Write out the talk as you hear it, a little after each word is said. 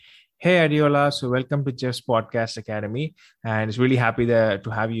Hey Adeola, so welcome to Jeff's Podcast Academy, and it's really happy to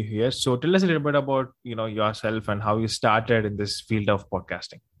have you here. So tell us a little bit about yourself and how you started in this field of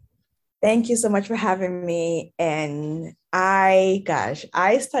podcasting. Thank you so much for having me. And I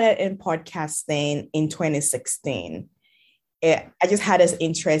started in podcasting in 2016. I just had this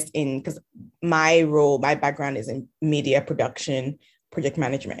interest in because my background is in media production, project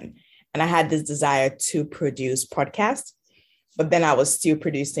management, and I had this desire to produce podcasts. But then I was still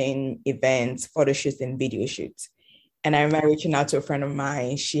producing events, photo shoots, and video shoots. And I remember reaching out to a friend of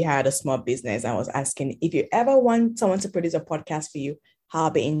mine. She had a small business. I was asking if you ever want someone to produce a podcast for you,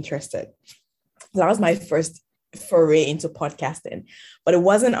 I'll be interested. So that was my first foray into podcasting. But it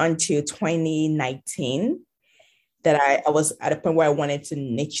wasn't until 2019 that I was at a point where I wanted to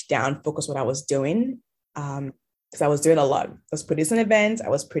niche down, focus what I was doing. Because I was doing a lot. I was producing events, I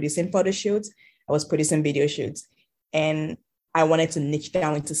was producing photo shoots, I was producing video shoots. And I wanted to niche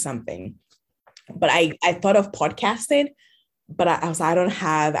down into something. But I thought of podcasting, but I was I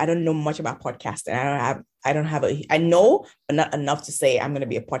don't know much about podcasting. I know, but not enough to say I'm going to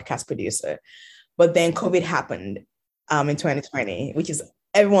be a podcast producer. But then COVID happened in 2020, which is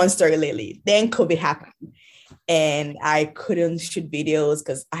everyone's story lately. Then COVID happened and I couldn't shoot videos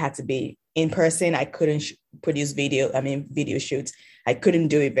because I had to be in person. I couldn't produce video shoots. I couldn't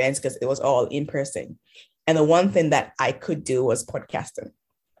do events because it was all in person. And the one thing that I could do was podcasting.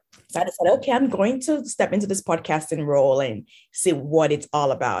 So I decided, okay, I'm going to step into this podcasting role and see what it's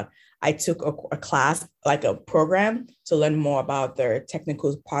all about. I took a class, like a program, to learn more about the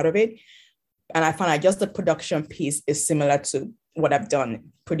technical part of it. And I found out just the production piece is similar to what I've done.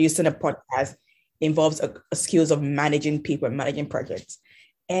 Producing a podcast involves a skills of managing people and managing projects.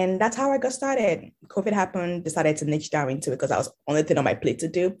 And that's how I got started. COVID happened, decided to niche down into it because that was the only thing on my plate to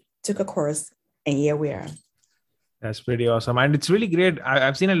do. Took a course, and here we are. That's pretty awesome. And it's really great.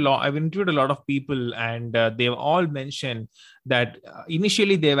 I've seen a lot, I've interviewed a lot of people, and they've all mentioned that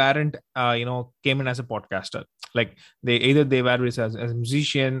initially they weren't, came in as a podcaster. Like they were as a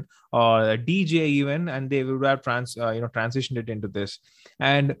musician or a DJ even, and they would have transitioned it into this.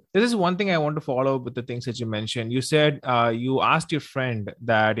 And this is one thing I want to follow up with the things that you mentioned. You said you asked your friend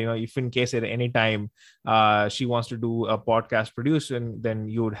that, if in case at any time she wants to do a podcast production, then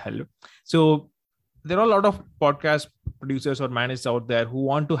you would help. So there are a lot of podcast producers or managers out there who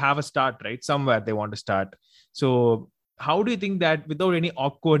want to have a start, right? Somewhere they want to start. So how do you think that without any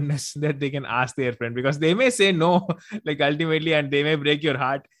awkwardness that they can ask their friend, because they may say no, like ultimately, and they may break your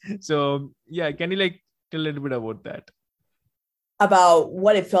heart. So yeah, can you tell a little bit about that? About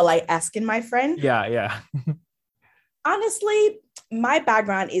what it felt like asking my friend? Yeah. Honestly, my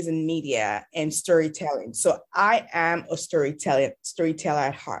background is in media and storytelling. So I am a storyteller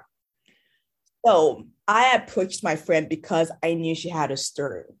at heart. So I approached my friend because I knew she had a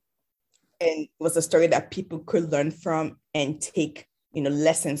story, and it was a story that people could learn from and take,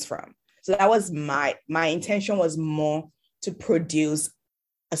 lessons from. So that was my intention was more to produce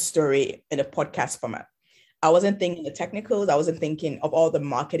a story in a podcast format. I wasn't thinking the technicals. I wasn't thinking of all the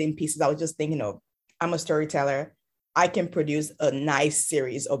marketing pieces. I was just thinking of, I'm a storyteller. I can produce a nice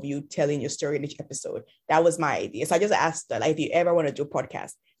series of you telling your story in each episode. That was my idea. So I just asked her, like, if you ever want to do a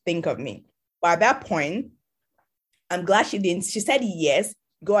podcast, think of me. But at that point, I'm glad she didn't. She said, yes,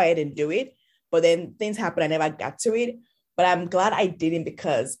 go ahead and do it. But then things happened. I never got to it. But I'm glad I didn't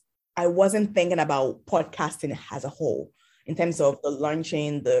because I wasn't thinking about podcasting as a whole in terms of the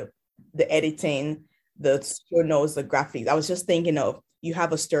launching, the editing, the show notes, the graphics. I was just thinking of, you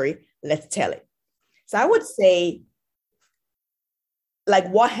have a story, let's tell it. So I would say, like,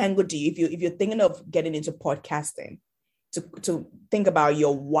 what angle do you, if you're thinking of getting into podcasting, to think about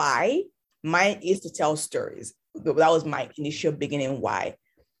your why. Mine is to tell stories. That was my initial beginning why.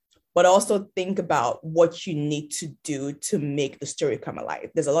 But also think about what you need to do to make the story come alive.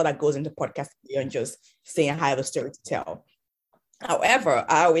 There's a lot that goes into podcasting beyond just saying I have a story to tell. However,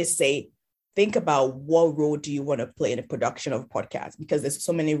 I always say, think about what role do you want to play in the production of a podcast, because there's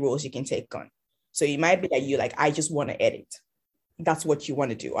so many roles you can take on. So it might be that you I just want to edit. That's what you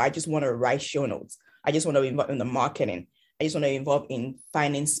want to do. I just want to write show notes. I just want to be involved in the marketing. I just want to be involved in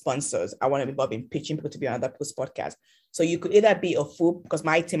finding sponsors. I want to be involved in pitching people to be on other post podcast. So you could either be a full, because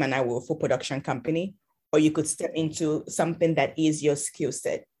my team and I were a full production company, or you could step into something that is your skill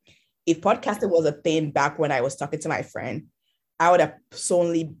set. If podcasting was a thing back when I was talking to my friend, I would have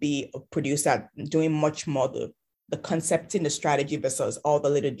solely be a producer doing much more the concepting, the strategy versus all the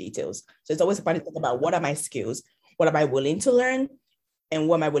little details. So it's always fun to think about, what are my skills? What am I willing to learn? And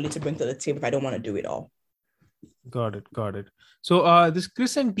what am I willing to bring to the table if I don't want to do it all? Got it. Got it. So, this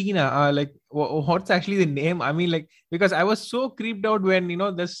Chris and Tina, like, what's actually the name? I mean, like, because I was so creeped out when,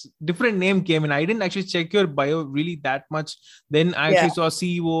 this different name came in. I didn't actually check your bio really that much. Then I Yeah. actually saw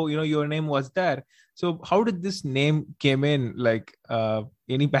CEO, your name was there. So, how did this name came in? Like,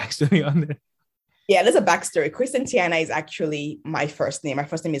 any backstory on that? Yeah, there's a backstory. Christiana is actually my first name. My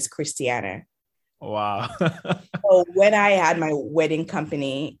first name is Christiana. Wow. So when I had my wedding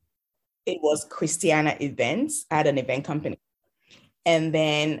company, it was Christiana Events. I had an event company. And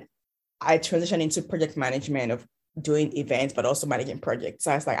then I transitioned into project management of doing events, but also managing projects.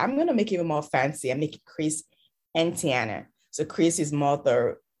 So I was like, I'm going to make it even more fancy and make it Chris and Tiana. So Chris is more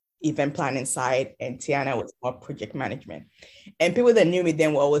the event planning side, and Tiana was more project management. And people that knew me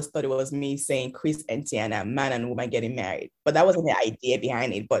then always thought it was me saying Chris and Tiana, man and woman getting married. But that wasn't the idea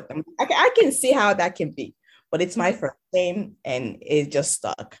behind it. But I can see how that can be. But it's my first name and it just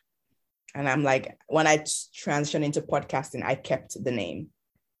stuck. And I'm like, when I transitioned into podcasting, I kept the name.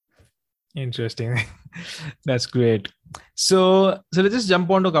 Interesting. That's great. So let's just jump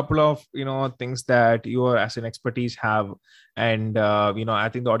on to a couple of things that you as an expertise have, and I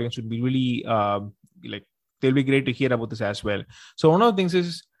think the audience would be really like they'll be great to hear about this as well. So one of the things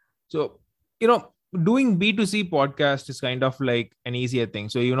is, so doing B2C podcast is kind of like an easier thing.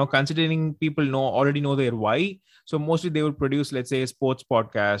 So considering people already know their why, so mostly they would produce, let's say, a sports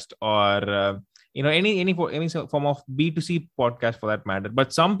podcast or any form of B2C podcast for that matter.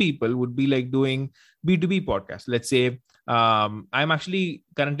 But some people would be like doing B2B podcast. Let's say I'm actually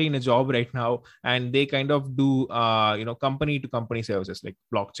currently in a job right now, and they kind of do company to company services like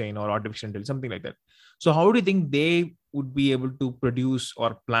blockchain or artificial intelligence, something like that. So how do you think they would be able to produce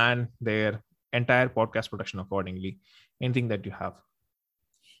or plan their entire podcast production accordingly? Anything that you have?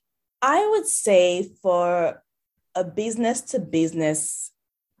 I would say for a business to business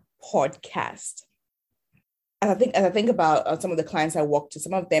podcast, as I think about some of the clients I work to,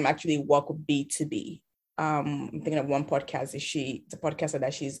 some of them actually work with B2B. I'm thinking of one podcast. It's a podcaster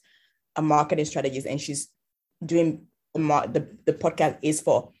that she's a marketing strategist, and she's doing the podcast is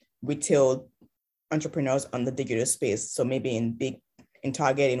for retail entrepreneurs on the digital space. So maybe in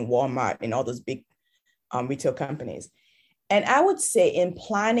Target, in Walmart, in all those big retail companies. And I would say in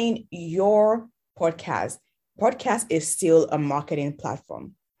planning your podcast is still a marketing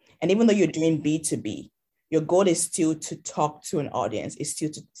platform. And even though you're doing B2B, your goal is still to talk to an audience, is still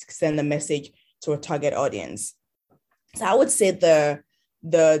to send a message to a target audience. So I would say the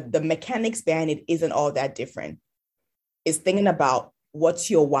mechanics behind it isn't all that different. It's thinking about what's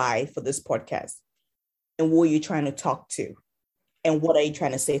your why for this podcast and who are you trying to talk to and what are you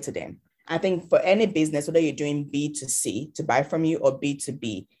trying to say to them. I think for any business, whether you're doing B2C to buy from you or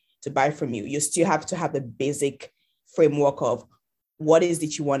B2B to buy from you, you still have to have the basic framework of what is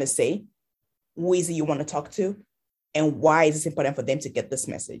it you want to say, who is it you want to talk to, and why is it important for them to get this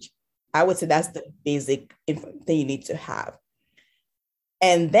message. I would say that's the basic thing you need to have.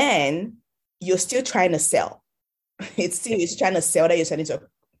 And then you're still trying to sell. It's trying to sell that you're selling to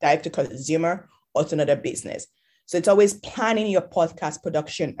direct to consumer or to another business. So it's always planning your podcast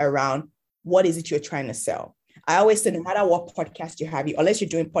production around what is it you're trying to sell. I always say no matter what podcast you have, unless you're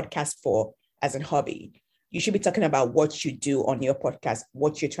doing podcast for as a hobby, you should be talking about what you do on your podcast,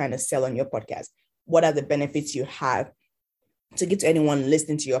 what you're trying to sell on your podcast. What are the benefits you have to get to anyone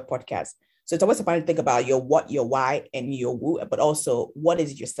listening to your podcast? So it's always important to think about your what, your why, and your who, but also what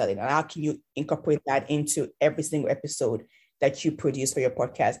is it you're selling and how can you incorporate that into every single episode that you produce for your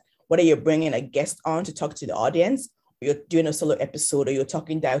podcast. Whether you're bringing a guest on to talk to the audience, or you're doing a solo episode, or you're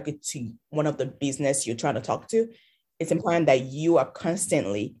talking directly to one of the business you're trying to talk to, it's important that you are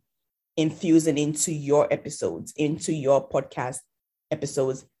constantly infusing into your episodes, into your podcast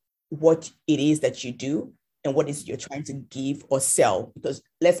episodes, what it is that you do and what is you're trying to give or sell. Because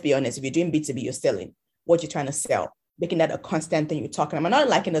let's be honest, if you're doing B2B, you're selling what you're trying to sell, making that a constant thing you're talking about. I'm not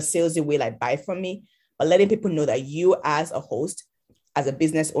like in a salesy way, like buy from me, but letting people know that you as a host, as a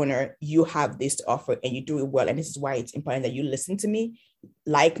business owner, you have this to offer and you do it well. And this is why it's important that you listen to me,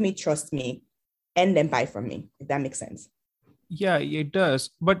 like me, trust me, and then buy from me, if that makes sense. Yeah, it does.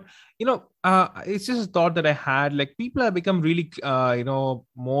 But it's just a thought that I had. Like, people have become really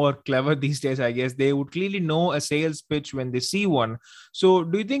more clever these days. I guess they would clearly know a sales pitch when they see one. So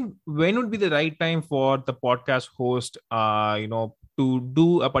do you think when would be the right time for the podcast host to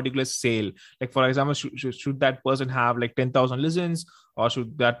do a particular sale? Like, for example, should that person have like 10,000 listens, or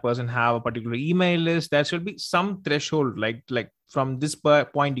should that person have a particular email list? There should be some threshold, like from this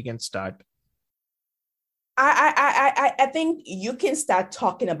point you can start. I think you can start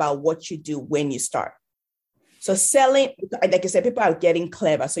talking about what you do when you start. So selling, like I said, people are getting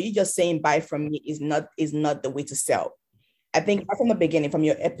clever. So you just saying buy from me is not the way to sell. I think right from the beginning, from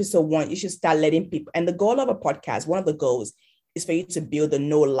your episode one, you should start letting people. And the goal of a podcast, one of the goals is for you to build the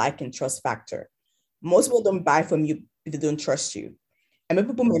know, like, and trust factor. Most people don't buy from you if they don't trust you. And many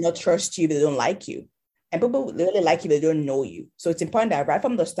people may not trust you if they don't like you. And people really like you if they don't know you. So it's important that right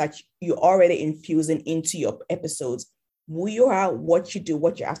from the start, you're already infusing into your episodes who you are, what you do,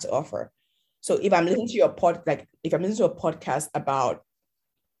 what you have to offer. So if I'm listening to if I'm listening to a podcast about,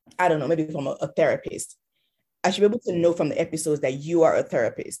 I don't know, maybe from a therapist, I should be able to know from the episodes that you are a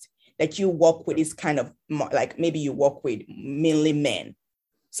therapist, that you work with this kind of, like maybe you work with mainly men.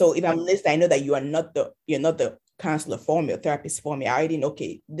 So if I'm listening, I know that you're not the counselor for me or therapist for me. I already know,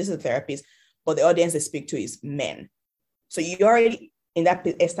 okay, this is a therapist, but the audience they speak to is men. So you're already in that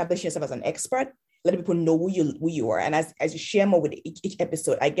establishing yourself as an expert, let people know who you are. And as you share more with each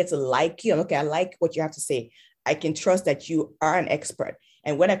episode, I get to like you. And okay, I like what you have to say. I can trust that you are an expert.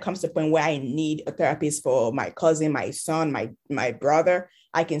 And when it comes to the point where I need a therapist for my cousin, my son, my brother,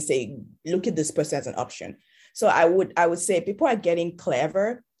 I can say, look at this person as an option. So I would say people are getting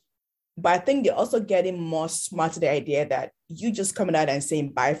clever, but I think they're also getting more smart to the idea that you just coming out and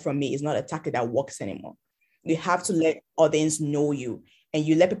saying buy from me is not a tactic that works anymore. You have to let audience know you, and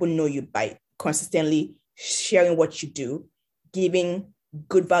you let people know you by consistently sharing what you do, giving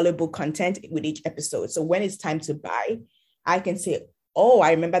good, valuable content with each episode. So when it's time to buy, I can say, oh,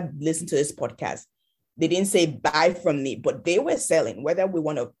 I remember listening to this podcast. They didn't say buy from me, but they were selling. Whether we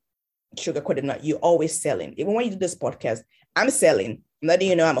want to sugarcoat it or not, you're always selling. Even when you do this podcast, I'm selling. I'm letting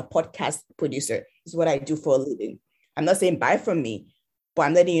you know I'm a podcast producer. This is what I do for a living. I'm not saying buy from me, but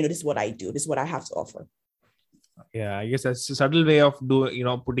I'm letting you know this is what I do. This is what I have to offer. Yeah, I guess that's a subtle way of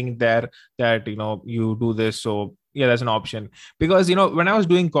putting it there that, you do this. So yeah, that's an option. Because, when I was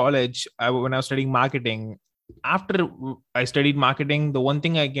doing college, when I was studying marketing, after I studied marketing, the one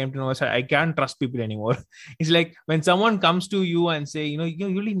thing I came to know is I can't trust people anymore. It's like when someone comes to you and say, you're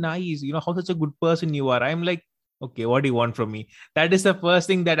really nice, how such a good person you are. I'm like, okay, what do you want from me? That is the first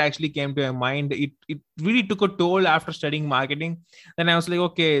thing that actually came to my mind. It really took a toll after studying marketing. Then I was like,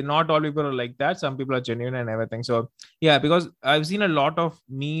 okay, not all people are like that. Some people are genuine and everything. So yeah, because I've seen a lot of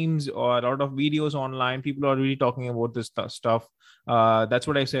memes or a lot of videos online. People are really talking about this stuff. That's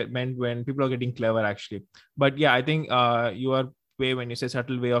what I said meant when people are getting clever actually. But yeah, I think your way, when you say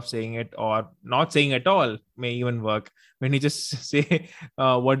subtle way of saying it or not saying at all, may even work. When you just say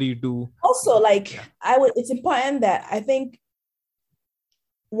what do you do? Also, it's important that I think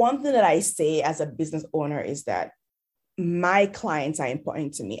one thing that I say as a business owner is that my clients are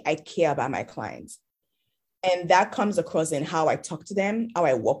important to me. I care about my clients. And that comes across in how I talk to them, how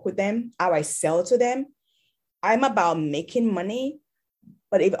I work with them, how I sell to them. I'm about making money,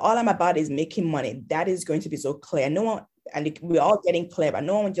 but if all I'm about is making money, that is going to be so clear. No one, and we're all getting clear, but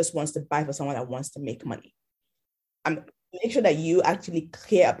no one just wants to buy for someone that wants to make money. Make sure that you actually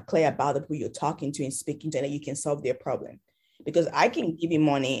clear about the people you're talking to and speaking to, and that you can solve their problem. Because I can give you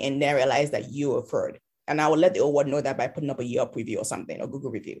money and then realize that you are fraud. And I will let the whole world know that by putting up a Yelp review or something, or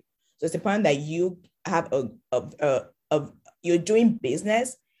Google review. So it's important that you have you're doing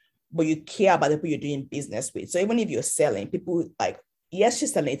business, but you care about the people you're doing business with. So even if you're selling, people like, yes,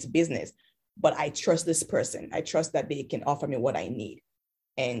 she's selling, it's business, but I trust this person. I trust that they can offer me what I need.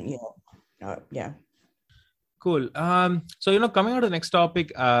 And, yeah. Cool. So, coming on to the next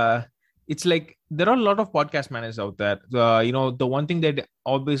topic, it's like there are a lot of podcast managers out there. The one thing that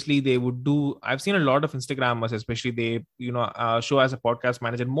obviously they would do, I've seen a lot of Instagrammers, especially they, show as a podcast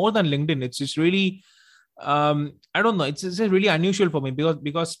manager more than LinkedIn. It's just really, I don't know. It's really unusual for me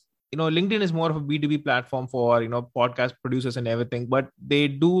because LinkedIn is more of a B2B platform for, podcast producers and everything, but they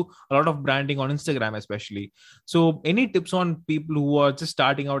do a lot of branding on Instagram, especially. So any tips on people who are just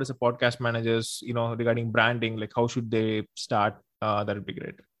starting out as a podcast managers, regarding branding, like how should they start? That would be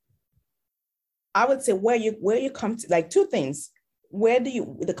great. I would say where you come to, like, two things. Where do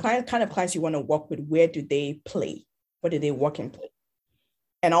you, the kind of clients you want to work with, where do they play? Where do they work and play?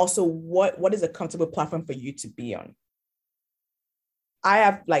 And also what is a comfortable platform for you to be on? I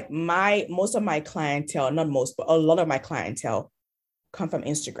have most of my clientele, not most, but a lot of my clientele come from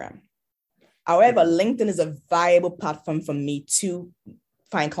Instagram. However, LinkedIn is a viable platform for me to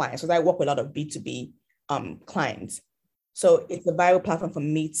find clients because I work with a lot of B2B clients. So it's a viable platform for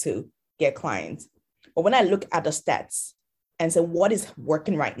me to get clients. But when I look at the stats and say, what is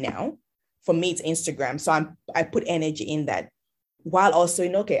working right now? For me, it's Instagram. So I put energy in that, while also,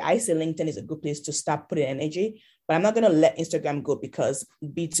 I say LinkedIn is a good place to start putting energy, but I'm not going to let Instagram go because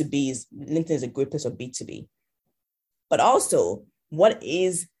LinkedIn is a great place for B2B. But also, what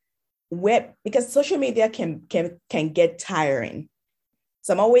is where, because social media can get tiring.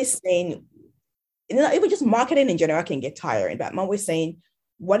 So I'm always saying, even just marketing in general can get tiring, but I'm always saying,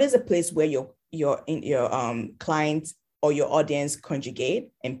 what is a place where your clients or your audience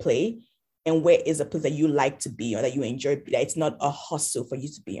conjugate and play, and where is a place that you like to be on, that you enjoy, that it's not a hustle for you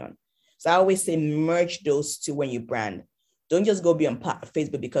to be on. So I always say merge those two when you brand. Don't just go be on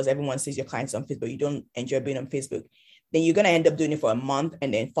Facebook because everyone sees your clients on Facebook. You don't enjoy being on Facebook. Then you're going to end up doing it for a month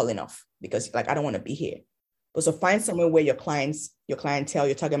and then falling off because like, I don't want to be here. But so find somewhere where your clientele,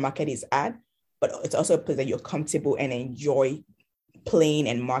 your target market is at, but it's also a place that you're comfortable and enjoy playing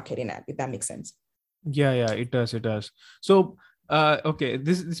and marketing at, if that makes sense. Yeah, it does. So, okay,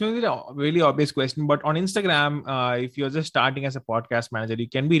 this may be a really obvious question, but on Instagram, if you're just starting as a podcast manager,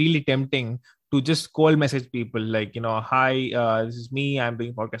 it can be really tempting to just cold message people like, hi, this is me, I'm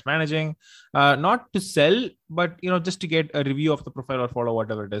doing podcast managing, not to sell, but just to get a review of the profile or follow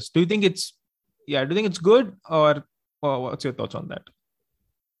whatever it is. Do you think it's good, or what's your thoughts on that?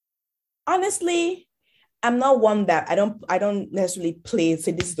 Honestly, I'm not one that I don't necessarily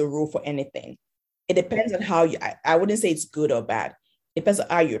say this is the rule for anything. It depends on how I wouldn't say it's good or bad. It depends on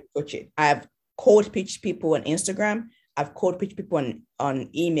how you approach it. I've cold pitched people on Instagram. I've cold pitched people on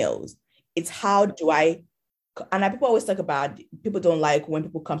emails. It's how do I, and people always talk about, people don't like when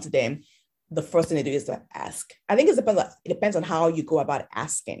people come to them, the first thing they do is to ask. I think it depends on how you go about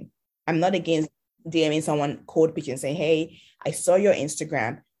asking. I'm not against DMing someone cold pitching saying, hey, I saw your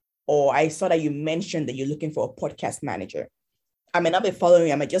Instagram, or I saw that you mentioned that you're looking for a podcast manager. I may not be following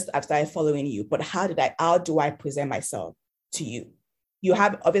you. I've started following you, but how do I present myself to you? You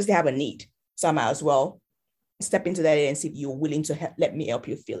obviously have a need. So I might as well step into that and see if you're willing to let me help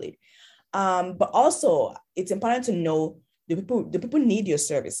you fill it. But also it's important to know, do people need your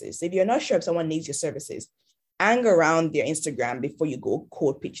services? If you're not sure if someone needs your services, hang around their Instagram before you go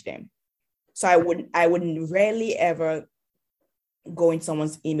cold pitch them. So I would rarely ever go in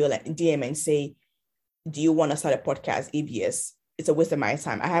someone's email and DM and say, do you want to start a podcast? If yes, it's a waste of my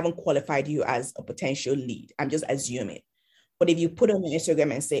time. I haven't qualified you as a potential lead. I'm just assuming. But if you put on your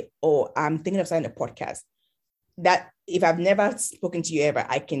Instagram and say, oh, I'm thinking of starting a podcast, that if I've never spoken to you ever,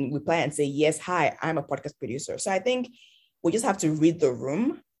 I can reply and say, yes, hi, I'm a podcast producer. So I think we just have to read the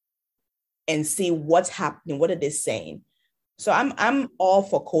room and see what's happening. What are they saying? So I'm all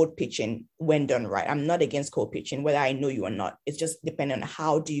for cold pitching when done right. I'm not against cold pitching, whether I know you or not. It's just depending on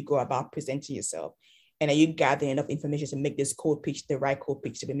how do you go about presenting yourself. And are you gathering enough information to make this cold pitch the right cold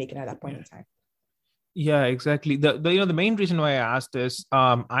pitch to be making at that point in time? Yeah, exactly. The main reason why I asked this,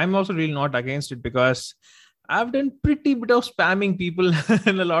 I'm also really not against it because I've done pretty bit of spamming people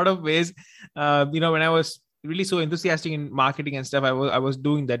in a lot of ways. When I was really so enthusiastic in marketing and stuff, I was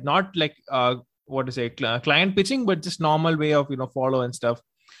doing that, not like client pitching, but just normal way of follow and stuff.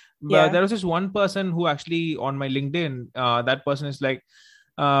 But there was this one person who actually on my LinkedIn, that person is like,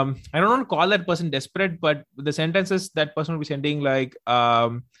 I don't want to call that person desperate, but the sentences that person will be sending like,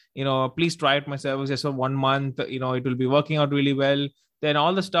 please try it my service just for 1 month, it will be working out really well. Then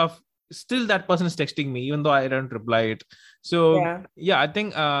all the stuff, still that person is texting me, even though I don't reply it. So I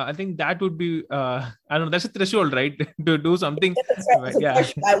think that would be, I don't know, that's a threshold, right? To do something. I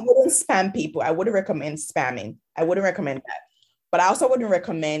wouldn't spam people. I wouldn't recommend spamming. I wouldn't recommend that. But I also wouldn't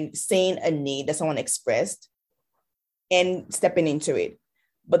recommend saying a need that someone expressed and stepping into it.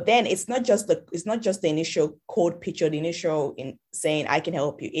 But then it's not just the initial cold pitch or the initial in saying I can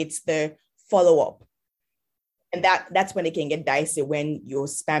help you. It's the follow-up. And that's when it can get dicey, when you're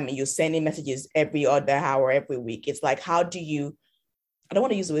spamming, you're sending messages every other hour, every week. It's like, how do you, I don't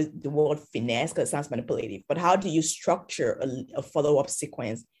want to use the word finesse because it sounds manipulative, but how do you structure a follow-up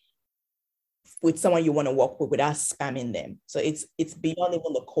sequence with someone you want to work with without spamming them? So it's beyond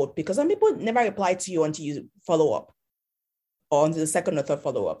even the code, because some people never reply to you until you follow up or until the second or third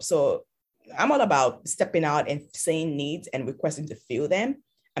follow-up. So I'm all about stepping out and saying needs and requesting to fill them.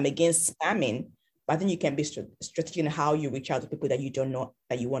 I'm against spamming, but I think you can be strategic in how you reach out to people that you don't know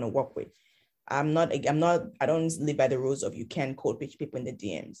that you want to work with. I don't live by the rules of you can cold pitch people in the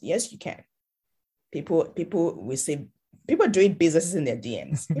DMs. Yes, you can. People will say, people are doing businesses in their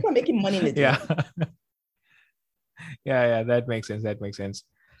DMs. People are making money in the DMs. Yeah, that makes sense.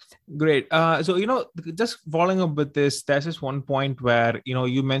 Great. So, just following up with this, there's this one point where,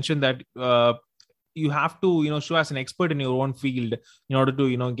 you mentioned that you have to, show as an expert in your own field in order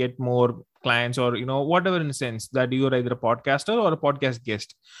to, get more clients or, whatever, in a sense that you're either a podcaster or a podcast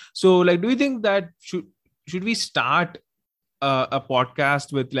guest. So like, do you think that should we start a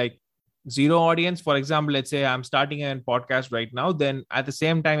podcast with like zero audience? For example, let's say I'm starting a podcast right now, then at the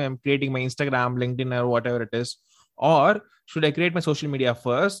same time, I'm creating my Instagram, LinkedIn, or whatever it is. Or should I create my social media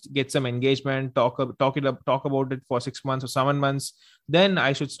first, get some engagement, talk about it for 6 months or 7 months, then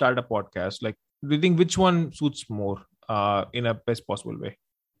I should start a podcast? Like, do you think which one suits more in a best possible way?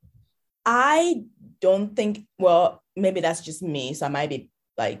 I don't think, well, maybe that's just me. So I might be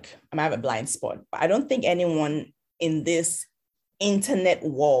like, I might have a blind spot, but I don't think anyone in this internet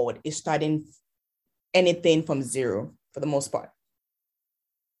world is starting anything from zero for the most part.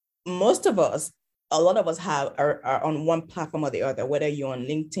 Most of us, a lot of us are on one platform or the other, whether you're on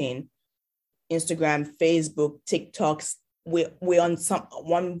LinkedIn, Instagram, Facebook, TikToks, we're on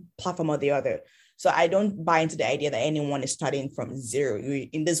one platform or the other. So I don't buy into the idea that anyone is starting from zero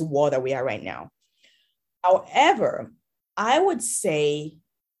in this world that we are right now. However, I would say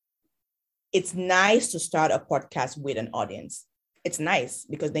it's nice to start a podcast with an audience. It's nice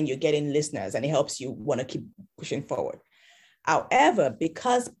because then you're getting listeners and it helps you want to keep pushing forward. However,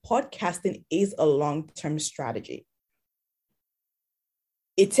 because podcasting is a long-term strategy,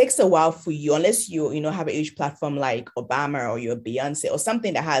 it takes a while for you, unless you have a huge platform like Obama or you're Beyonce or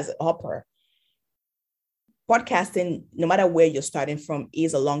something that has upper. Podcasting, no matter where you're starting from,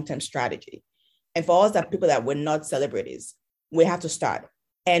 is a long-term strategy. And for us, that people that we're not celebrities, we have to start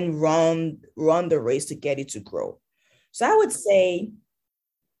and run the race to get it to grow. So I would say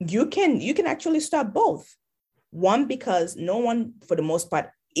you can actually start both. One, because no one, for the most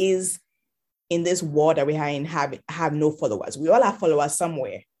part, is in this world that we are in have no followers. We all have followers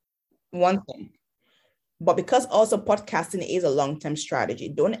somewhere. One thing. But because also podcasting is a long-term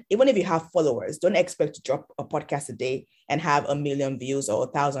strategy, even if you have followers, don't expect to drop a podcast a day and have 1 million views or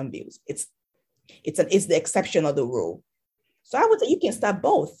 1,000 views. It's the exception of the rule. So I would say you can start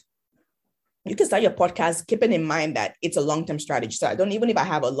both. You can start your podcast, keeping in mind that it's a long-term strategy. So even if I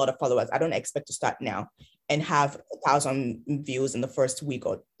have a lot of followers, I don't expect to start now and have 1,000 views in the first week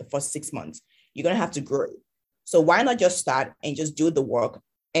or the first 6 months. You're going to have to grow. So why not just start and just do the work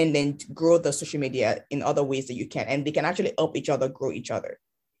and then grow the social media in other ways that you can, and they can actually help each other grow each other.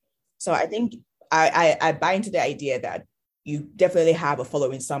 So I think I buy into the idea that you definitely have a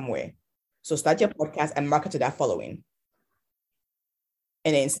following somewhere. So start your podcast and market to that following.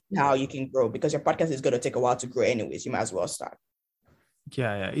 And then see how you can grow, because your podcast is going to take a while to grow anyways. You might as well start.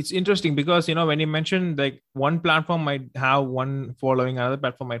 Yeah. It's interesting because, when you mentioned like one platform might have one following, another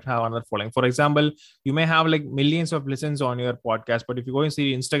platform might have another following. For example, you may have like millions of listens on your podcast, but if you go and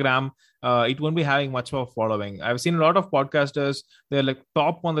see Instagram, it won't be having much of a following. I've seen a lot of podcasters, they're like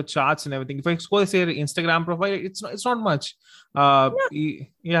top on the charts and everything. If I go say Instagram profile, it's not much.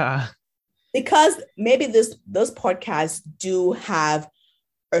 Yeah. Because maybe those podcasts do have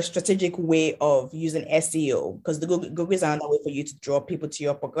a strategic way of using SEO, because the Google is another way for you to draw people to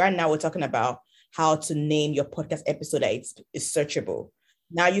your podcast. Right now, we're talking about how to name your podcast episode that it's searchable.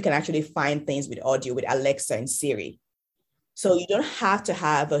 Now you can actually find things with audio with Alexa and Siri. So you don't have to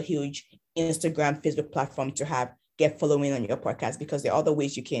have a huge Instagram, Facebook platform to get following on your podcast, because there are other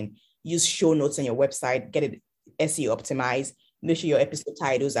ways you can use show notes on your website, get it SEO optimized, make sure your episode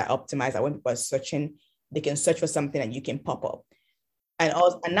titles are optimized, that when people are searching, they can search for something and you can pop up. And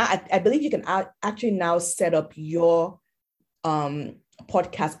now I believe you can actually now set up your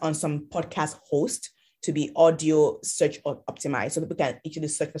podcast on some podcast host to be audio search or optimized, so people can actually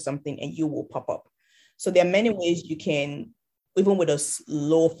search for something and you will pop up. So there are many ways you can, even with a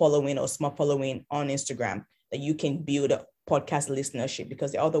low following or small following on Instagram, that you can build a podcast listenership,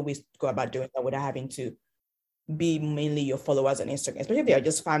 because there are other ways to go about doing that without having to be mainly your followers on Instagram, especially if they are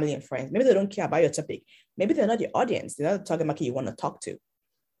just family and friends. Maybe they don't care about your topic. Maybe they're not your audience. They're not talking about who you want to talk to.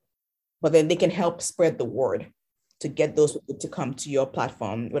 But then they can help spread the word to get those people to come to your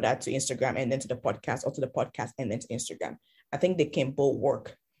platform, whether to Instagram and then to the podcast, or to the podcast and then to Instagram. I think they can both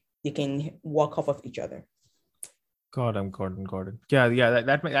work. They can work off of each other. Got it. Yeah.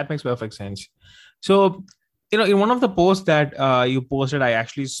 That makes perfect sense. So, in one of the posts that you posted, I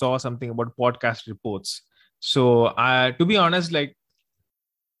actually saw something about podcast reports. So, to be honest, like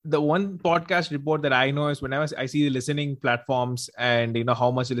the one podcast report that I know is whenever I see the listening platforms and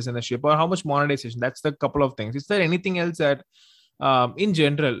how much listenership or how much monetization. That's the couple of things. Is there anything else that, in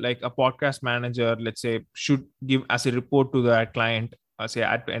general, like a podcast manager, let's say, should give as a report to that client, say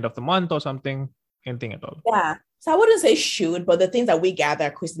at the end of the month or something? Anything at all? Yeah. So I wouldn't say should, but the things that we gather,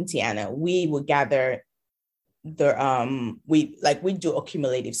 Chris and Tiana, we will gather we do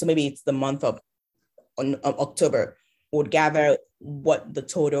accumulative. So maybe it's the month of October, would gather what the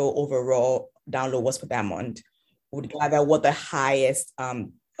total overall download was for that month, would gather what the highest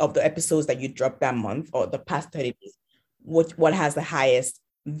of the episodes that you dropped that month or the past 30 days, what has the highest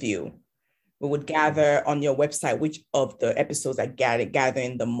view. We would gather on your website which of the episodes are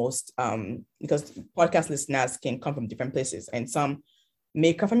gathering the most, because podcast listeners can come from different places, and some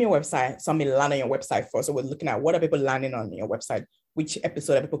may come from your website, some may land on your website first. So we're looking at what are people landing on your website, which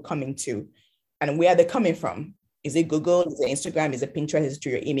episode are people coming to, and where are they coming from? Is it Google? Is it Instagram? Is it Pinterest? Is it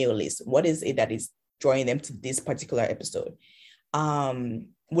through your email list? What is it that is drawing them to this particular episode?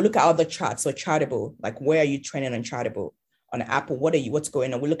 We look at other charts. So Chartable, like where are you trending on Chartable? On Apple, what's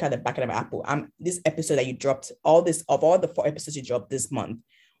going on? We look at the back end of Apple. This episode that you dropped, all the 4 episodes you dropped this month,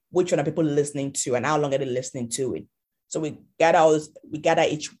 which one are people listening to and how long are they listening to it? So we gather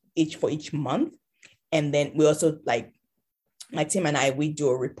each for each month. And then we also, like my team and I, we do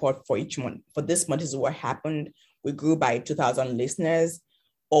a report for each month. For this month, this is what happened. We grew by 2,000 listeners,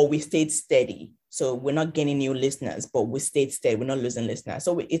 or we stayed steady. So we're not gaining new listeners, but we stayed steady. We're not losing listeners.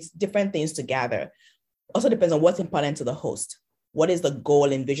 So it's different things to gather. Also depends on what's important to the host. What is the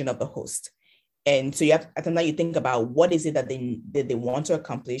goal and vision of the host? And so you have, at the time you think about what is it that they want to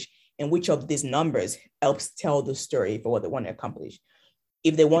accomplish, and which of these numbers helps tell the story for what they want to accomplish.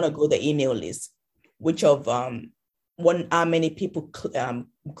 If they want to grow the email list, which of how many people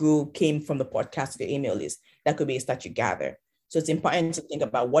came from the podcast to the email list, that could be a stat you gather. So it's important to think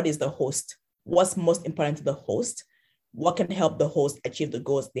about what is the host, what's most important to the host, what can help the host achieve the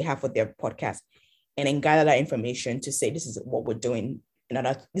goals they have for their podcast, and then gather that information to say, this is what we're doing, and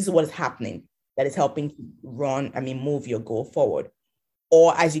this is what is happening that is helping to move your goal forward.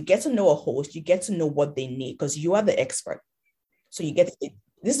 Or as you get to know a host, you get to know what they need, because you are the expert. So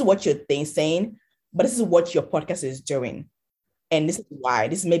this is what you're saying, but this is what your podcast is doing. And this is why.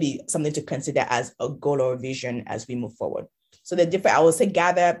 This may be something to consider as a goal or a vision as we move forward. So the different, I would say,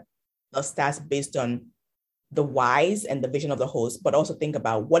 gather the stats based on the whys and the vision of the host, but also think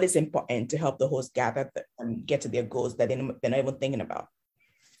about what is important to help the host gather and get to their goals that they're not even thinking about.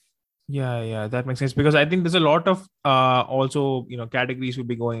 Yeah, that makes sense, because I think there's a lot of also, categories we'll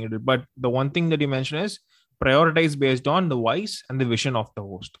be going into. But the one thing that you mentioned is prioritize based on the whys and the vision of the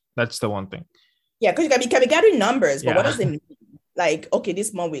host. That's the one thing. Yeah, because you can be gathering numbers, but what does it mean? Like, okay,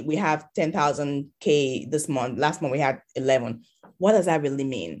 this month we have 10,000K this month. Last month we had 11. What does that really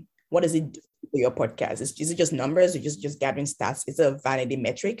mean? What does it do for your podcast? Is it just numbers? Or just gathering stats? It's a vanity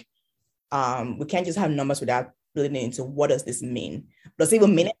metric. We can't just have numbers without building into what does this mean? Does it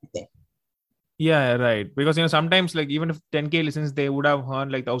even mean anything? Yeah, right. Because sometimes, like, even if 10K listens, they would have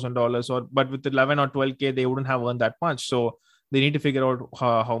earned like $1,000, but with 11 or 12K, they wouldn't have earned that much. So they need to figure out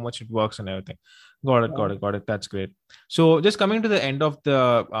how much it works and everything. Got it. That's great. So just coming to the end of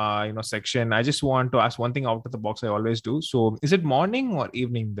the section, I just want to ask one thing out of the box. I always do. So is it morning or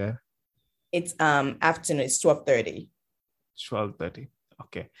evening there? It's afternoon. It's 12:30. 12:30.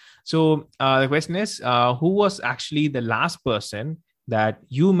 Okay. So the question is, who was actually the last person that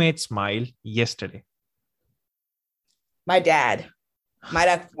you made smile yesterday? My dad. My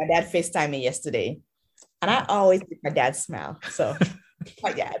dad FaceTimed me yesterday, and I always make my dad smile. So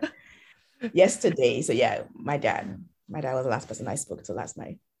my dad. Yesterday. So yeah, my dad was the last person I spoke to last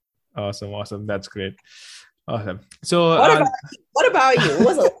night. Awesome. That's great. Awesome. So what about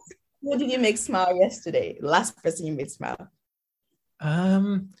you? Who did you make smile yesterday? Last person you made smile?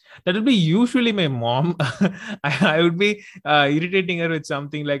 That would be usually my mom. I would be irritating her with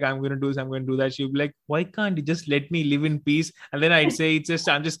something like, I'm going to do this, I'm going to do that. She'll be like, why can't you just let me live in peace? And then I'd say,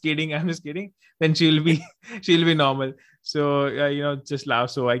 I'm just kidding. Then she'll be normal. So, just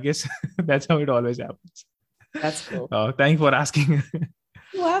laugh. So I guess that's how it always happens. That's cool. Thank you for asking.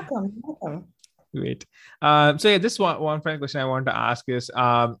 You're welcome. Great. So yeah, this one final question I want to ask is,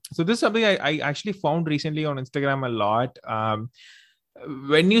 so this is something I actually found recently on Instagram a lot.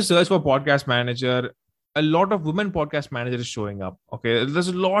 When you search for podcast manager, a lot of women podcast managers showing up. Okay, there's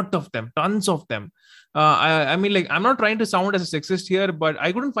a lot of them, tons of them. I mean, like, I'm not trying to sound as a sexist here, but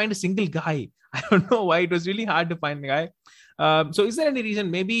I couldn't find a single guy. I don't know why. It was really hard to find a guy. So is there any reason?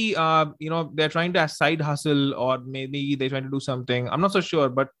 Maybe they're trying to side hustle, or maybe they're trying to do something. I'm not so sure,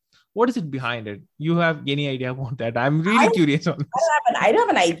 but what is it behind it? You have any idea about that? I'm really curious on this. I don't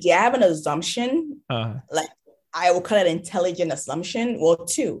have an idea. I have an assumption. Like, I will call it an intelligent assumption. Well,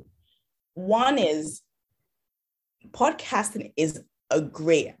 two. One is podcasting is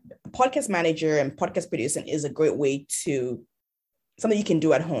podcast manager and podcast producing is a great way to something you can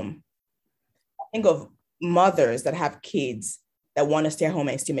do at home. Think of mothers that have kids that want to stay at home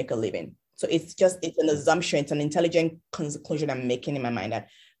and still make a living. So it's an assumption. It's an intelligent conclusion I'm making in my mind that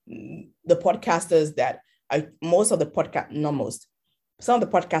the podcasters that are some of the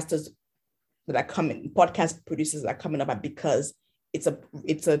podcasters that are coming, podcast producers that are coming up are because it's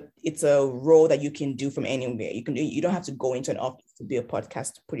a role that you can do from anywhere. You don't have to go into an office to be a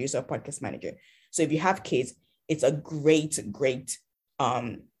podcast producer or podcast manager. So if you have kids, it's a great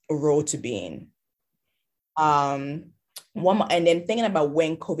role to be in. One more, and then thinking about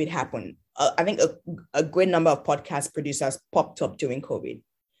when COVID happened, I think a great number of podcast producers popped up during COVID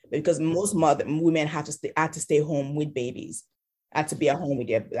because most women had to stay home with babies, had to be at home with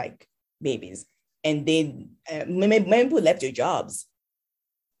their like babies, and many people left their jobs.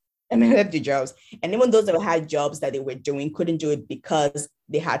 And even those that had jobs that they were doing couldn't do it because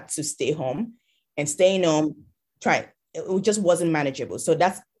they had to stay home, and staying home, it just wasn't manageable. So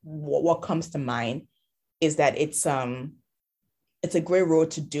that's what comes to mind, is that it's a great role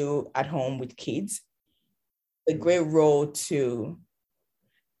to do at home with kids. A great role to,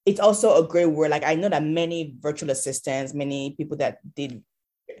 it's also a great word. Like I know that many virtual assistants, many people that did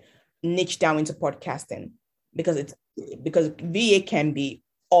niche down into podcasting because VA can be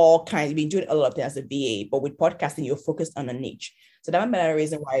all kinds. You've been doing a lot of things as a VA, but with podcasting, you're focused on a niche. So that might be the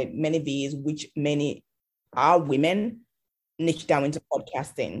reason why many VAs, which many are women, niche down into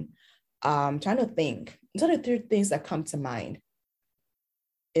podcasting. Trying to think. Those are the three things that come to mind.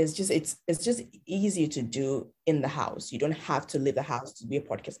 It's just easier to do in the house. You don't have to leave the house to be a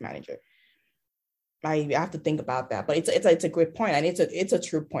podcast manager. I have to think about that, but it's a great point, and it's a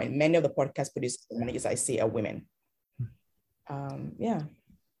true point. Many of the podcast producers and managers I see are women. Yeah.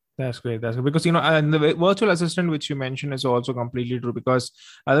 That's great. That's good. Because, and the virtual assistant, which you mentioned, is also completely true because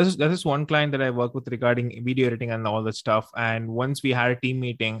this is one client that I work with regarding video editing and all that stuff. And once we had a team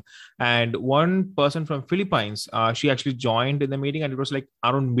meeting and one person from Philippines, she actually joined in the meeting, and it was like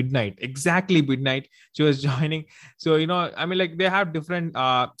around midnight, exactly midnight. She was joining. So, I mean, like they have different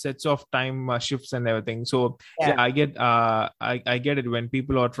sets of time shifts and everything. So yeah, I get it when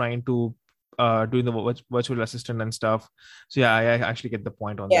people are trying to doing the virtual assistant and stuff. So yeah, I actually get the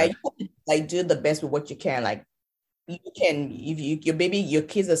point on that. You have to, like, do the best with what you can. Like you can, if your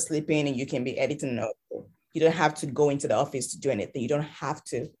kids are sleeping and you can be editing. You don't have to go into the office to do anything. You don't have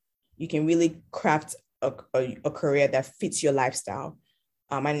to. You can really craft a career that fits your lifestyle.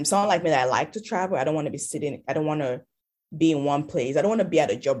 And someone like me that I like to travel. I don't want to be sitting. I don't want to be in one place. I don't want to be at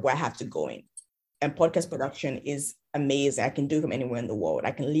a job where I have to go in. And podcast production is amazing. I can do it from anywhere in the world.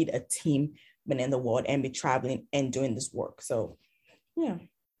 I can lead a team in the world and be traveling and doing this work. So, yeah.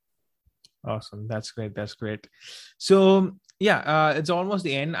 Awesome. That's great. So, yeah, it's almost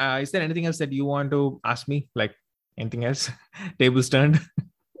the end. Is there anything else that you want to ask me? Like anything else? Tables turned.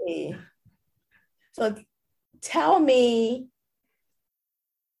 Okay. So, tell me,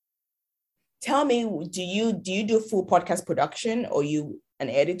 do you do full podcast production, or you an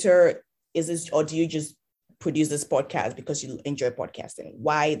editor? Or do you just produce this podcast because you enjoy podcasting?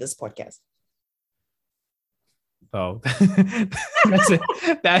 Why this podcast? Oh, that's it.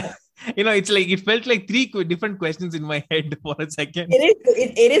 It's like it felt like three different questions in my head for a second.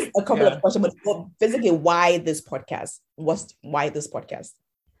 It is a couple of questions, but basically, why this podcast? Why this podcast?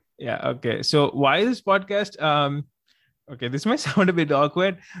 Yeah. Okay. So why this podcast? Okay, this might sound a bit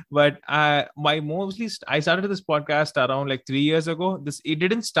awkward, but I started this podcast around like 3 years ago. It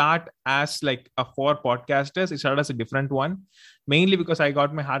didn't start as like a for podcasters. It started as a different one, mainly because I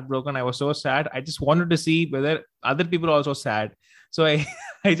got my heart broken. I was so sad. I just wanted to see whether other people are also sad. So I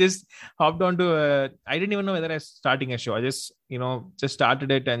just hopped onto I didn't even know whether I was starting a show. I just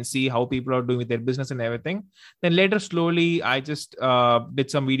started it and see how people are doing with their business and everything. Then later, slowly, I just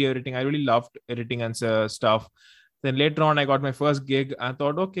did some video editing. I really loved editing and stuff. Then later on, I got my first gig. I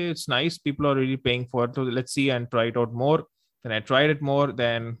thought, okay, it's nice. People are really paying for it. So let's see and try it out more. Then I tried it more.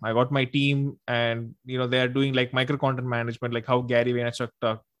 Then I got my team, and they are doing like micro content management, like how Gary Vaynerchuk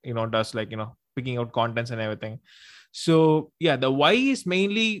does, like picking out contents and everything. So yeah, the why is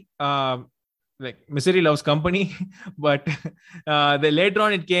mainly like misery loves company, but the later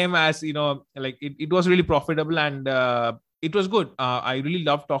on it came as like it was really profitable, and it was good. I really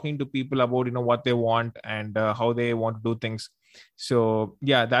love talking to people about what they want and how they want to do things. So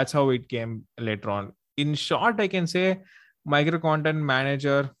yeah, that's how it came later on. In short, I can say micro content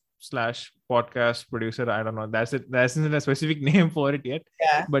manager / podcast producer. I don't know. That's it. There isn't a specific name for it yet.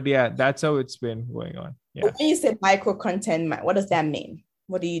 Yeah. But yeah, that's how it's been going on. Yeah. When you say micro content, what does that mean?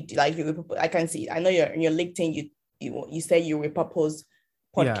 What do you do? Like I can see. I know you're in your LinkedIn. You say you repurpose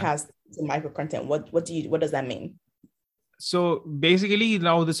podcast to micro content. What does that mean? So basically,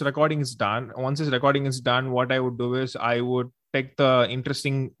 now this recording is done. Once this recording is done, what I would do is I would take the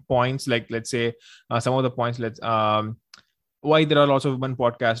interesting points, like let's say some of the points. Why there are lots of women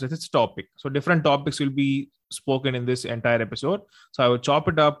podcasters. It's topic. So different topics will be spoken in this entire episode. So I would chop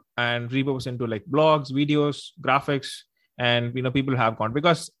it up and repurpose into like blogs, videos, graphics, and people have content,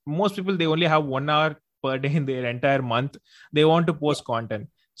 because most people, they only have 1 hour per day in their entire month. They want to post content.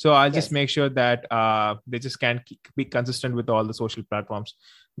 So I'll just make sure that they just can be consistent with all the social platforms,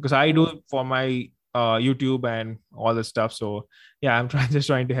 because I do for my YouTube and all the stuff. So yeah, I'm just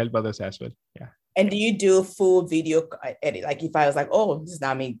trying to help others as well. Yeah. And do you do full video edit? Like if I was like, oh, this is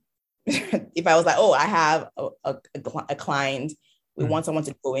not me. If I was like, oh, I have a client, we want someone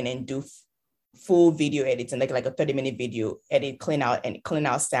to go in and do full video edits and like a 30-minute video edit, clean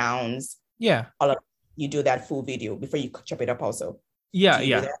out sounds. Yeah. You do that full video before you chop it up also.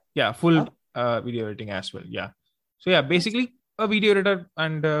 Yeah. Full video editing as well. Yeah. So yeah, basically a video editor,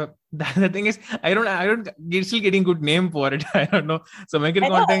 and the thing is, I don't still getting good name for it. I don't know. So making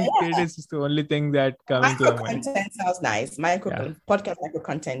content creators is the only thing that coming to my mind. Content sounds nice. Podcast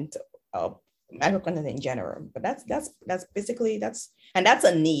micro content in general. But that's basically that's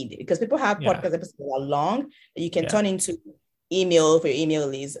a need, because people have podcast episodes that are long that you can turn into email for your email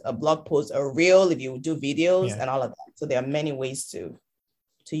list, a blog post, a reel if you do videos and all of that. So there are many ways to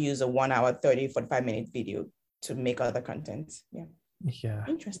use a 1 hour, 30, 45-minute video to make other content. Yeah.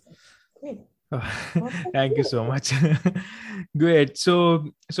 Interesting. Great. Thank you so much. Great.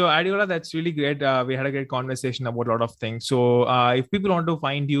 So Adeola, that's really great. We had a great conversation about a lot of things. So if people want to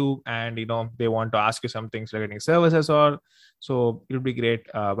find you and they want to ask you some things regarding services, or so, it would be great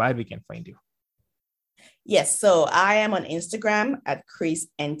where we can find you. Yes, so I am on Instagram at Chris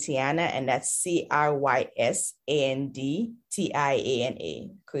Entiana, and that's ChrysAndTiana,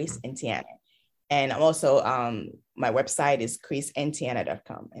 Chris Entiana. And I'm also, my website is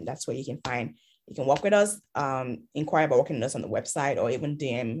chrisentiana.com, and that's where you can work with us, inquire about working with us on the website, or even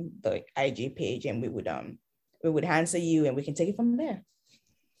DM the IG page, and we would answer you, and we can take it from there.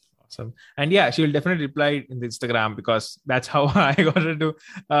 Awesome. And yeah, she will definitely reply in the Instagram, because that's how I got her to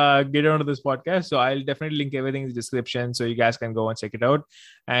get onto this podcast. So I'll definitely link everything in the description, so you guys can go and check it out.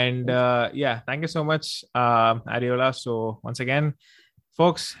 And thank you so much, Adeola. So once again,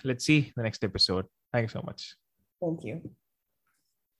 folks, let's see the next episode. Thank you so much. Thank you.